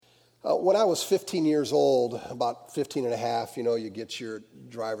When I was 15 years old, about 15 and a half, you get your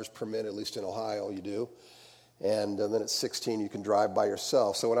driver's permit, at least in Ohio you do. And then at 16, you can drive by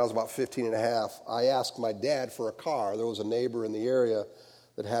yourself. So when I was about 15 and a half, I asked my dad for a car. There was a neighbor in the area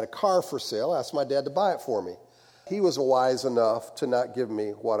that had a car for sale. I asked my dad to buy it for me. He was wise enough to not give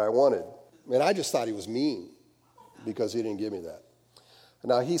me what I wanted. And I just thought he was mean because he didn't give me that.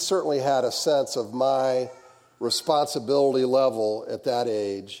 Now, he certainly had a sense of my responsibility level at that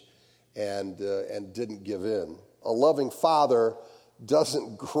age and didn't give in. A loving father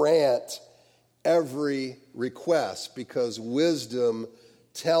doesn't grant every request because wisdom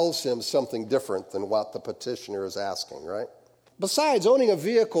tells him something different than what the petitioner is asking, right? Besides, owning a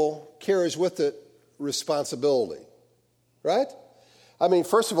vehicle carries with it responsibility, right? I mean,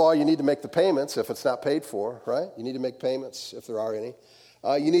 first of all, you need to make the payments if it's not paid for, right? You need to make payments if there are any.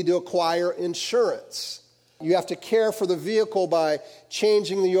 You need to acquire insurance. You have to care for the vehicle by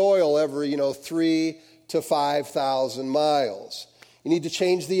changing the oil every, 3,000 to 5,000 miles. You need to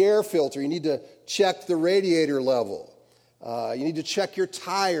change the air filter. You need to check the radiator level. You need to check your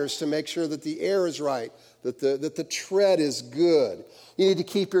tires to make sure that the air is right, that the tread is good. You need to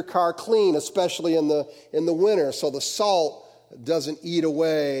keep your car clean, especially in the winter, so the salt doesn't eat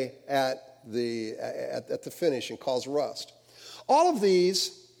away at the finish and cause rust. All of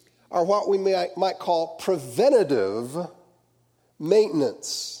these are what we might call preventative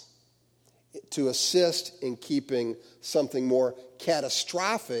maintenance to assist in keeping something more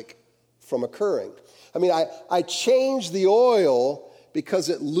catastrophic from occurring. I mean, I change the oil because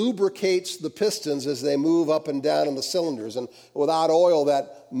it lubricates the pistons as they move up and down in the cylinders. And without oil,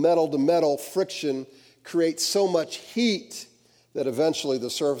 that metal-to-metal friction creates so much heat that eventually the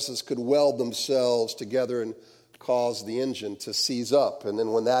surfaces could weld themselves together and cause the engine to seize up. And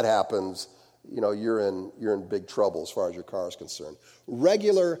then when that happens, you're in big trouble as far as your car is concerned.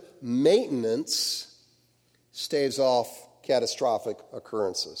 Regular maintenance staves off catastrophic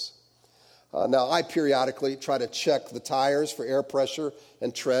occurrences. Now, I periodically try to check the tires for air pressure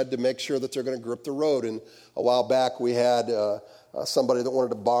and tread to make sure that they're going to grip the road. And a while back, we had somebody that wanted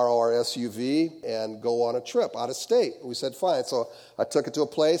to borrow our SUV and go on a trip out of state. We said, fine. So I took it to a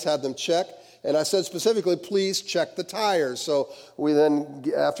place, had them check, and I said specifically, please check the tires. So we then,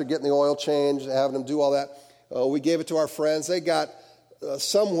 after getting the oil changed, having them do all that, we gave it to our friends. They got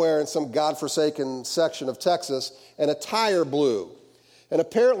somewhere in some godforsaken section of Texas, and a tire blew. And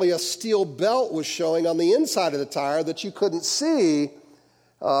apparently a steel belt was showing on the inside of the tire that you couldn't see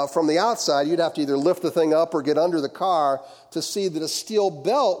from the outside. You'd have to either lift the thing up or get under the car to see that a steel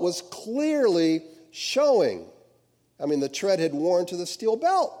belt was clearly showing. I mean, the tread had worn to the steel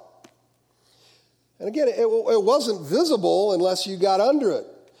belt. And again, it wasn't visible unless you got under it.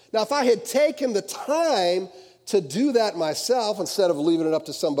 Now, if I had taken the time to do that myself instead of leaving it up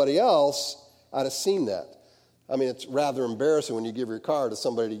to somebody else, I'd have seen that. I mean, it's rather embarrassing when you give your car to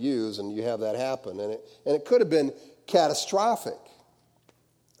somebody to use and you have that happen. And it could have been catastrophic.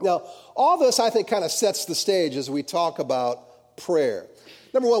 Now, all this, I think, kind of sets the stage as we talk about prayer.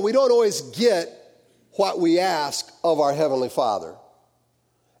 Number one, we don't always get what we ask of our Heavenly Father.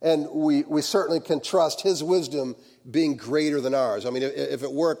 And we certainly can trust His wisdom being greater than ours. I mean, if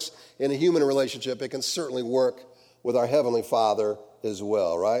it works in a human relationship, it can certainly work with our Heavenly Father as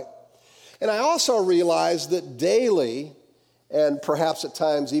well, right? And I also realize that daily, and perhaps at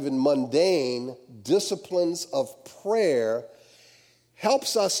times even mundane, disciplines of prayer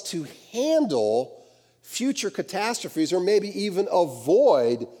helps us to handle future catastrophes or maybe even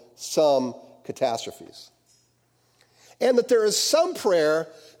avoid some catastrophes. And that there is some prayer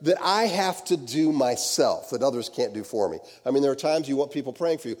that I have to do myself that others can't do for me. I mean, there are times you want people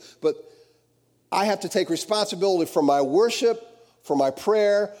praying for you, but I have to take responsibility for my worship, for my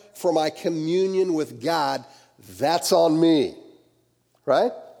prayer, for my communion with God. That's on me,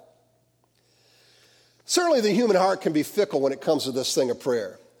 right? Certainly the human heart can be fickle when it comes to this thing of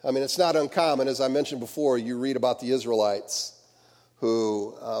prayer. I mean, it's not uncommon. As I mentioned before, you read about the Israelites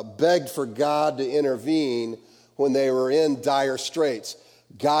who begged for God to intervene when they were in dire straits.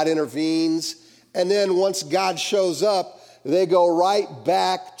 God intervenes, and then once God shows up, they go right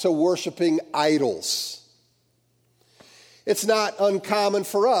back to worshiping idols. It's not uncommon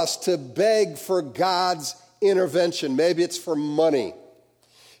for us to beg for God's intervention. Maybe it's for money.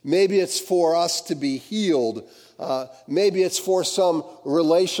 Maybe it's for us to be healed. Maybe it's for some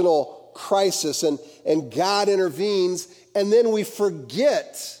relational crisis, and God intervenes, and then we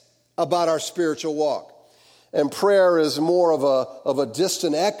forget about our spiritual walk. And prayer is more of a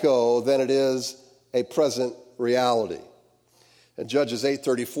distant echo than it is a present reality. In Judges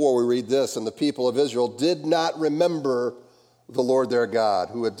 8:34, we read this, and the people of Israel did not remember the Lord their God,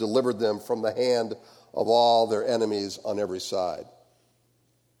 who had delivered them from the hand of all their enemies on every side.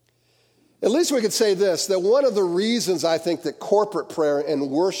 At least we could say this, that one of the reasons I think that corporate prayer and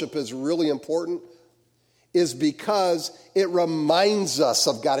worship is really important is because it reminds us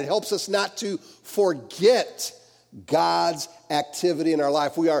of God. It helps us not to forget God's activity in our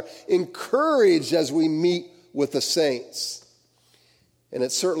life. We are encouraged as we meet with the saints. And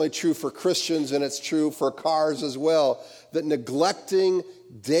it's certainly true for Christians, and it's true for cars as well, that neglecting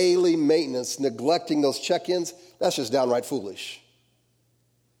daily maintenance, neglecting those check-ins, that's just downright foolish.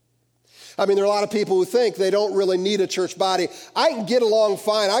 I mean, there are a lot of people who think they don't really need a church body. I can get along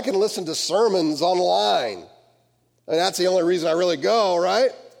fine. I can listen to sermons online. And that's the only reason I really go,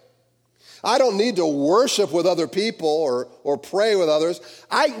 right? I don't need to worship with other people or pray with others.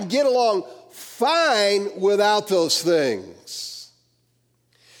 I can get along fine without those things.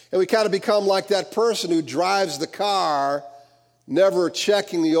 And we kind of become like that person who drives the car, never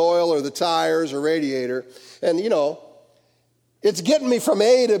checking the oil or the tires or radiator. And, it's getting me from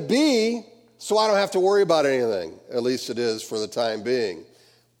A to B, so I don't have to worry about anything. At least it is for the time being.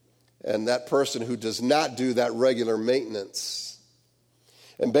 And that person who does not do that regular maintenance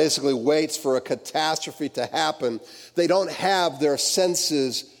and basically waits for a catastrophe to happen, they don't have their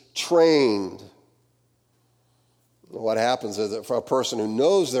senses trained. What happens is that for a person who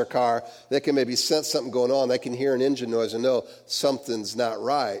knows their car, they can maybe sense something going on. They can hear an engine noise and know something's not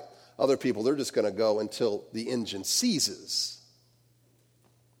right. Other people, they're just going to go until the engine seizes.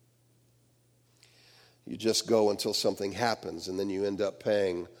 You just go until something happens, and then you end up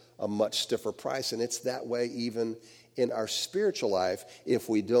paying a much stiffer price. And it's that way even in our spiritual life if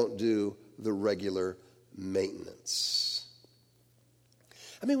we don't do the regular maintenance.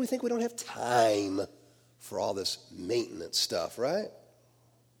 I mean, we think we don't have time for all this maintenance stuff, right?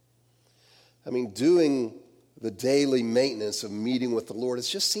 I mean, doing the daily maintenance of meeting with the Lord is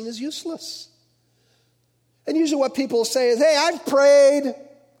just seen as useless. And usually what people say is, hey, I've prayed.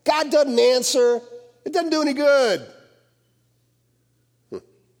 God doesn't answer. It doesn't do any good.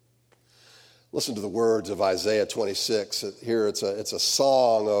 Listen to the words of Isaiah 26. Here it's a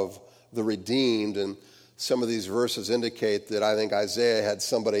song of the redeemed, and some of these verses indicate that I think Isaiah had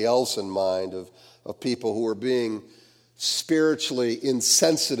somebody else in mind of people who were being spiritually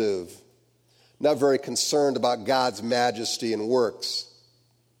insensitive, not very concerned about God's majesty and works.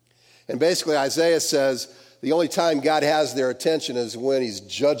 And basically Isaiah says the only time God has their attention is when he's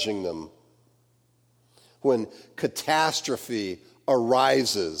judging them, when catastrophe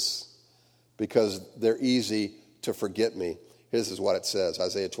arises, because they're easy to forget me. This is what it says,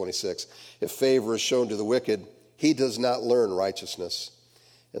 Isaiah 26. If favor is shown to the wicked, he does not learn righteousness.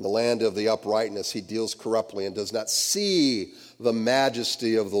 In the land of the uprightness, he deals corruptly and does not see the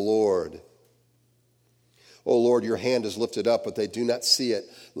majesty of the Lord. O Lord, your hand is lifted up, but they do not see it.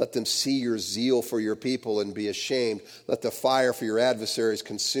 Let them see your zeal for your people and be ashamed. Let the fire for your adversaries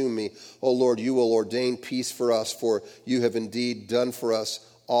consume me. O Lord, you will ordain peace for us, for you have indeed done for us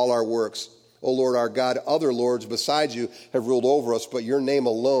all our works. O Lord our God, other lords besides you have ruled over us, but your name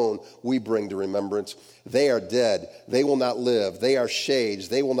alone we bring to remembrance. They are dead. They will not live. They are shades.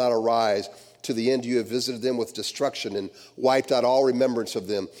 They will not arise. To the end you have visited them with destruction and wiped out all remembrance of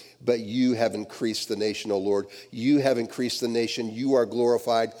them. But you have increased the nation, O Lord. You have increased the nation. You are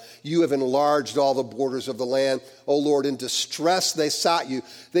glorified. You have enlarged all the borders of the land. O Lord, in distress they sought you.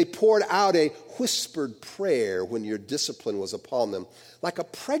 They poured out a whispered prayer when your discipline was upon them. Like a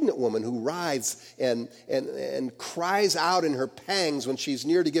pregnant woman who writhes and cries out in her pangs when she's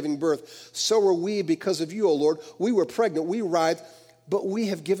near to giving birth. So were we because of you, O Lord. We were pregnant. We writhed. But we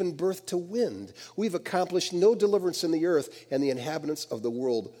have given birth to wind. We've accomplished no deliverance in the earth, and the inhabitants of the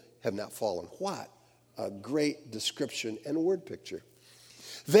world have not fallen. What a great description and word picture.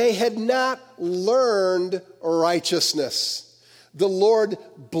 They had not learned righteousness. The Lord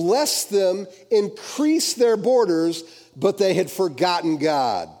blessed them, increased their borders, but they had forgotten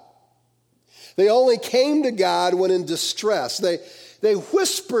God. They only came to God when in distress. They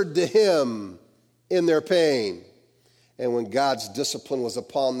whispered to him in their pain. And when God's discipline was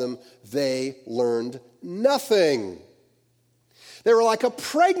upon them, they learned nothing. They were like a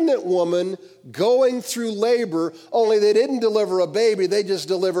pregnant woman going through labor, only they didn't deliver a baby, they just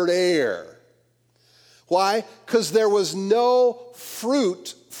delivered air. Why? Because there was no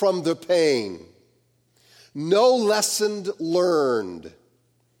fruit from the pain. No lesson learned.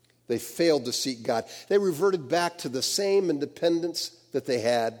 They failed to seek God. They reverted back to the same independence that they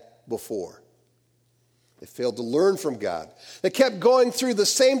had before. They failed to learn from God. They kept going through the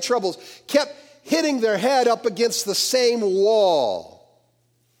same troubles, kept hitting their head up against the same wall,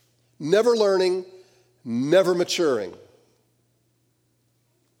 never learning, never maturing.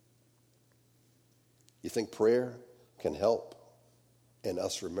 think prayer can help in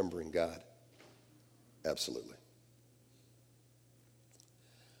us remembering God? Absolutely.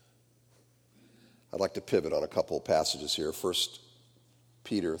 I'd like to pivot on a couple of passages here. 1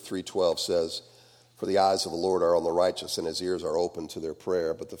 Peter 3:12 says, "For the eyes of the Lord are on the righteous, and his ears are open to their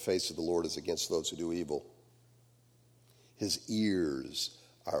prayer, but the face of the Lord is against those who do evil." His ears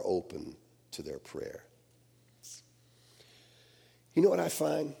are open to their prayer. You know what I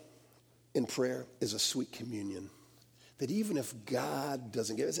find in prayer is a sweet communion. That even if God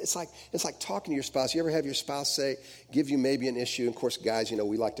doesn't give it, it's like talking to your spouse. You ever have your spouse give you maybe an issue? And of course, guys,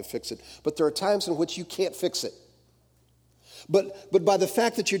 we like to fix it. But there are times in which you can't fix it. But by the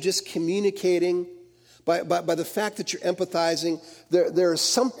fact that you're just communicating, by the fact that you're empathizing, there is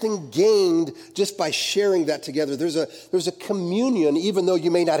something gained just by sharing that together. There's a communion, even though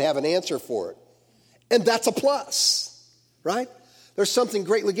you may not have an answer for it. And that's a plus, right? There's something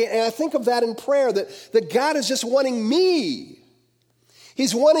greatly gained. And I think of that in prayer, that God is just wanting me.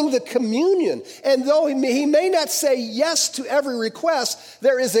 He's wanting the communion. And though he may not say yes to every request,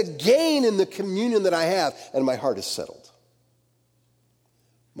 there is a gain in the communion that I have. And my heart is settled.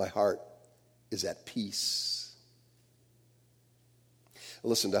 My heart is at peace.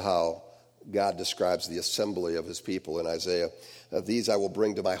 Listen to how God describes the assembly of his people in Isaiah. "These I will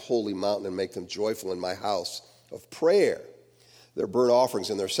bring to my holy mountain and make them joyful in my house of prayer. Their burnt offerings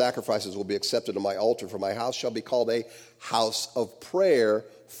and their sacrifices will be accepted on my altar, for my house shall be called a house of prayer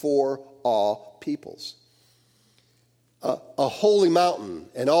for all peoples." A holy mountain,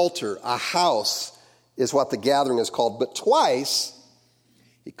 an altar, a house is what the gathering is called. But twice,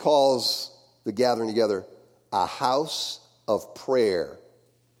 he calls the gathering together a house of prayer.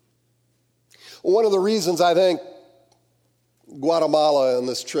 One of the reasons I think Guatemala on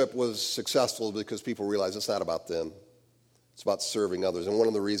this trip was successful is because people realize it's not about them. It's about serving others. And one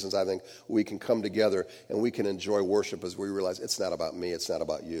of the reasons I think we can come together and we can enjoy worship is we realize it's not about me, it's not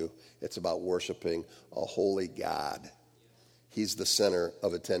about you. It's about worshiping a holy God. He's the center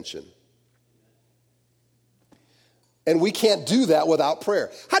of attention. And we can't do that without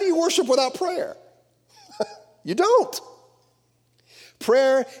prayer. How do you worship without prayer? You don't.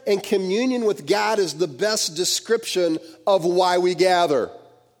 Prayer and communion with God is the best description of why we gather.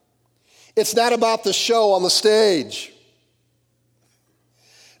 It's not about the show on the stage.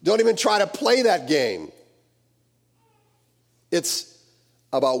 Don't even try to play that game. It's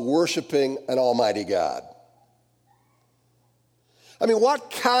about worshiping an almighty God. I mean, what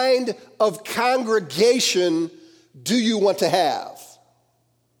kind of congregation do you want to have?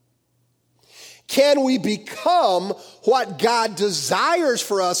 Can we become what God desires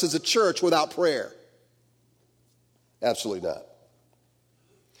for us as a church without prayer? Absolutely not.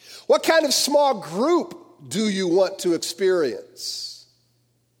 What kind of small group do you want to experience?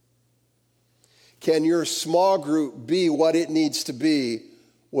 Can your small group be what it needs to be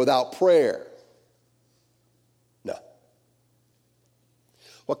without prayer? No.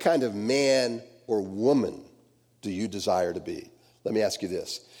 What kind of man or woman do you desire to be? Let me ask you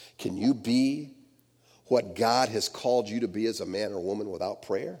this. Can you be what God has called you to be as a man or woman without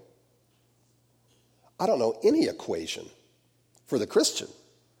prayer? I don't know any equation for the Christian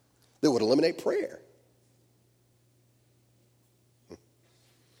that would eliminate prayer.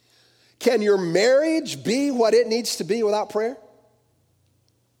 Can your marriage be what it needs to be without prayer?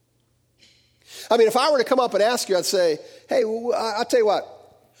 I mean, if I were to come up and ask you, I'd say, hey, I'll tell you what.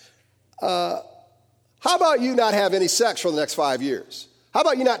 How about you not have any sex for the next 5 years? How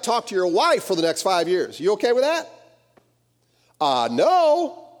about you not talk to your wife for the next 5 years? You okay with that?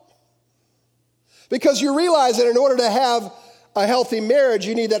 No. Because you realize that in order to have a healthy marriage,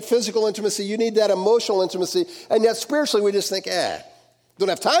 you need that physical intimacy, you need that emotional intimacy, and yet spiritually we just think, don't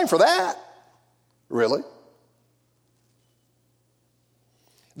have time for that. Really?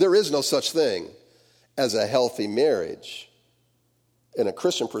 There is no such thing as a healthy marriage in a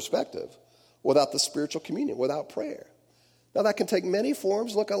Christian perspective without the spiritual communion, without prayer. Now, that can take many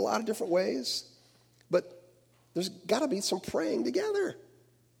forms, look a lot of different ways, but there's got to be some praying together.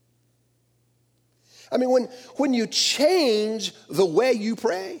 I mean, when you change the way you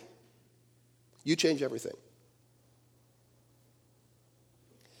pray, you change everything.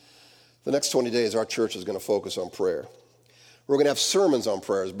 The next 20 days, our church is going to focus on prayer. We're going to have sermons on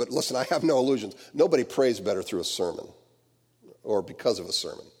prayers, but listen, I have no illusions. Nobody prays better through a sermon or because of a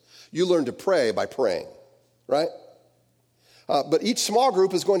sermon. You learn to pray by praying, right? But each small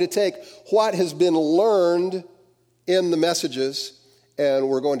group is going to take what has been learned in the messages, and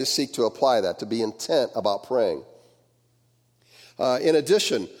we're going to seek to apply that, to be intent about praying. In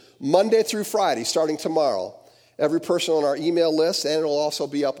addition, Monday through Friday, starting tomorrow, every person on our email list, and it'll also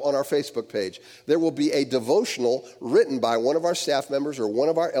be up on our Facebook page. There will be a devotional written by one of our staff members or one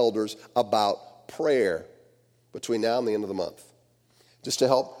of our elders about prayer between now and the end of the month, just to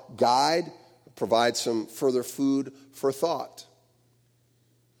help guide, provide some further food for thought.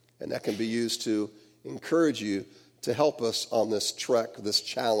 And that can be used to encourage you to help us on this trek, this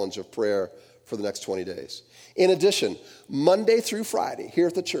challenge of prayer for the next 20 days. In addition, Monday through Friday here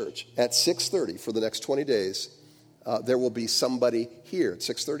at the church at 6:30 for the next 20 days, there will be somebody here at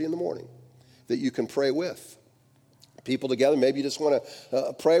 6:30 in the morning that you can pray with. People together, maybe you just want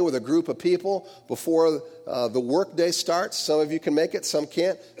to pray with a group of people before the work day starts. Some of you can make it, some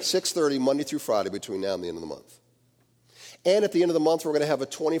can't. 6:30 Monday through Friday between now and the end of the month. And at the end of the month, we're going to have a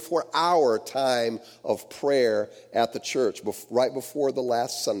 24-hour time of prayer at the church right before the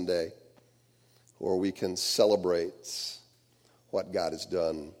last Sunday, where we can celebrate what God has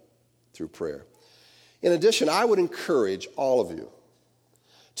done through prayer. In addition, I would encourage all of you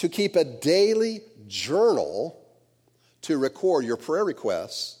to keep a daily journal to record your prayer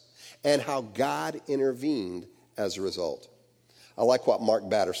requests and how God intervened as a result. I like what Mark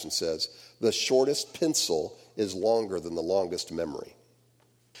Batterson says: the shortest pencil is longer than the longest memory.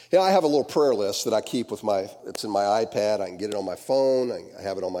 I have a little prayer list that I keep it's in my iPad. I can get it on my phone. I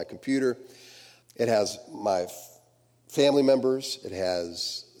have it on my computer. It has my family members. It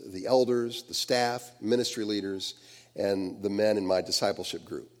has the elders, the staff, ministry leaders, and the men in my discipleship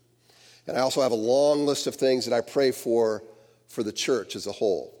group. And I also have a long list of things that I pray for the church as a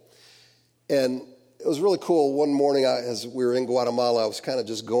whole. And it was really cool. One morning as we were in Guatemala, I was kind of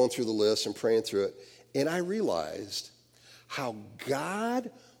just going through the list and praying through it. And I realized how God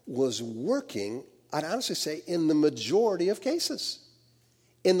was working, I'd honestly say, in the majority of cases,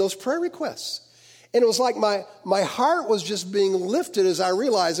 in those prayer requests. And it was like my heart was just being lifted as I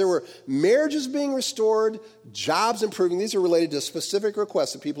realized there were marriages being restored, jobs improving. These are related to specific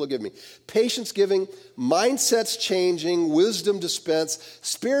requests that people have given me. Patience giving, mindsets changing, wisdom dispensed,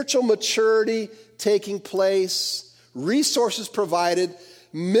 spiritual maturity taking place, resources provided,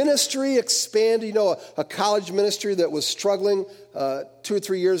 ministry expanded. A college ministry that was struggling 2 or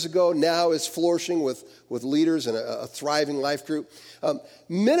 3 years ago now is flourishing with leaders and a thriving life group.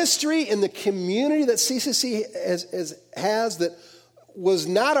 Ministry in the community that CCC has that was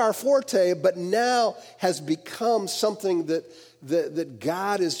not our forte, but now has become something that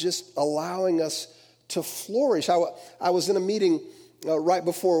God is just allowing us to flourish. I was in a meeting right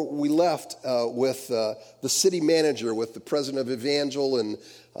before we left with the city manager, with the president of Evangel, and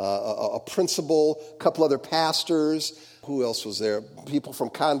a principal, a couple other pastors. Who else was there? People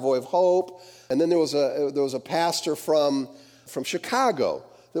from Convoy of Hope. And then there was a pastor from Chicago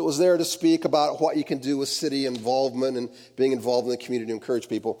that was there to speak about what you can do with city involvement and being involved in the community to encourage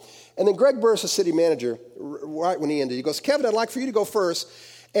people. And then Greg Burris, the city manager, right when he ended, he goes, "Kevin, I'd like for you to go first.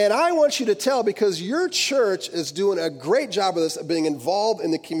 And I want you to tell, because your church is doing a great job of this, of being involved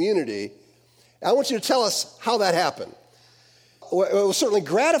in the community. I want you to tell us how that happened." Well, it was certainly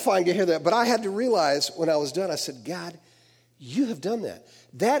gratifying to hear that, but I had to realize when I was done, I said, "God, you have done that.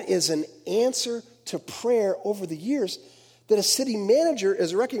 That is an answer to prayer over the years, that a city manager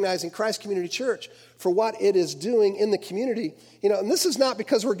is recognizing Christ Community Church for what it is doing in the community. And this is not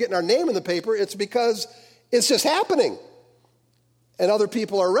because we're getting our name in the paper. It's because it's just happening. And other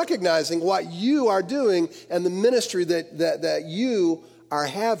people are recognizing what you are doing and the ministry that you are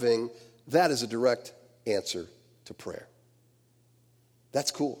having. That is a direct answer to prayer." That's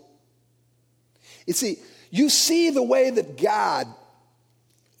cool. You see the way that God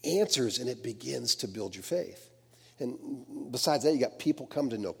answers, and it begins to build your faith. And besides that, you got people come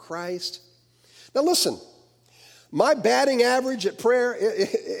to know Christ. Now listen, my batting average at prayer,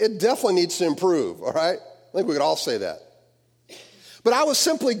 it definitely needs to improve, all right? I think we could all say that. But I was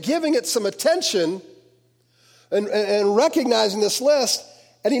simply giving it some attention and recognizing this list.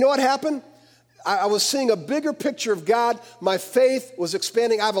 And you know what happened? I was seeing a bigger picture of God. My faith was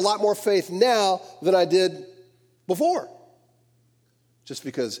expanding. I have a lot more faith now than I did before. Just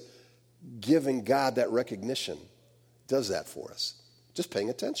because giving God that recognition does that for us. Just paying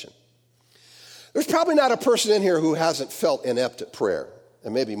attention. There's probably not a person in here who hasn't felt inept at prayer.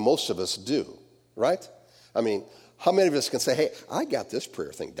 And maybe most of us do, right? I mean, how many of us can say, "Hey, I got this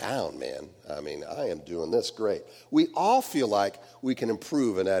prayer thing down, man. I mean, I am doing this great." We all feel like we can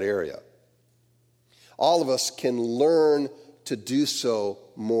improve in that area. All of us can learn to do so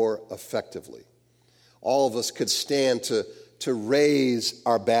more effectively. All of us could stand to raise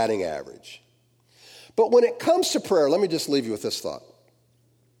our batting average. But when it comes to prayer, let me just leave you with this thought.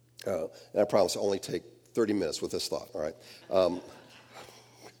 And I promise I'll only take 30 minutes with this thought, all right?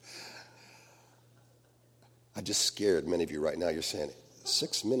 I just scared many of you right now. You're saying,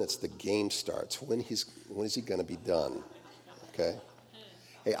 6 minutes, the game starts. When is he going to be done? Okay?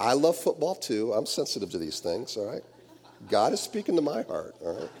 Hey, I love football too. I'm sensitive to these things, all right? God is speaking to my heart,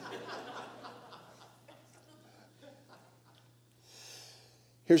 all right?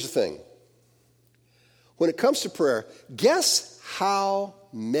 Here's the thing. When it comes to prayer, guess how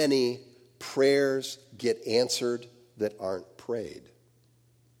many prayers get answered that aren't prayed?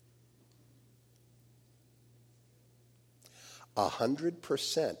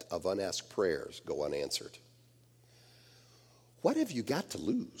 100% of unasked prayers go unanswered. What have you got to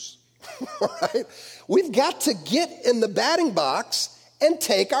lose? Right? We've got to get in the batting box and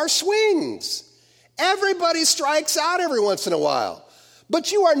take our swings. Everybody strikes out every once in a while.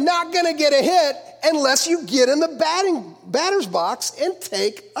 But you are not going to get a hit unless you get in the batter's box and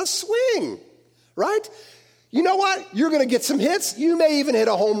take a swing. Right? You know what? You're going to get some hits. You may even hit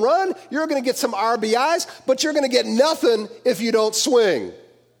a home run. You're going to get some RBIs, but you're going to get nothing if you don't swing.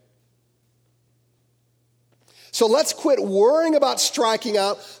 So let's quit worrying about striking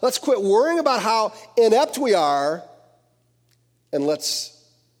out. Let's quit worrying about how inept we are, and let's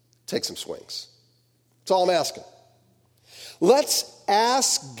take some swings. That's all I'm asking. Let's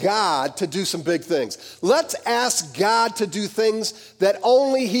ask God to do some big things. Let's ask God to do things that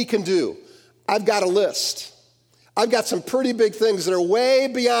only He can do. I've got a list. I've got some pretty big things that are way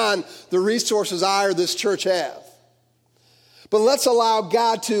beyond the resources I or this church have. But let's allow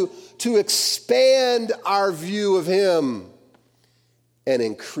God to expand our view of Him and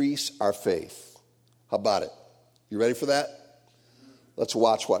increase our faith. How about it? You ready for that? Let's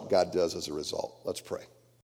watch what God does as a result. Let's pray.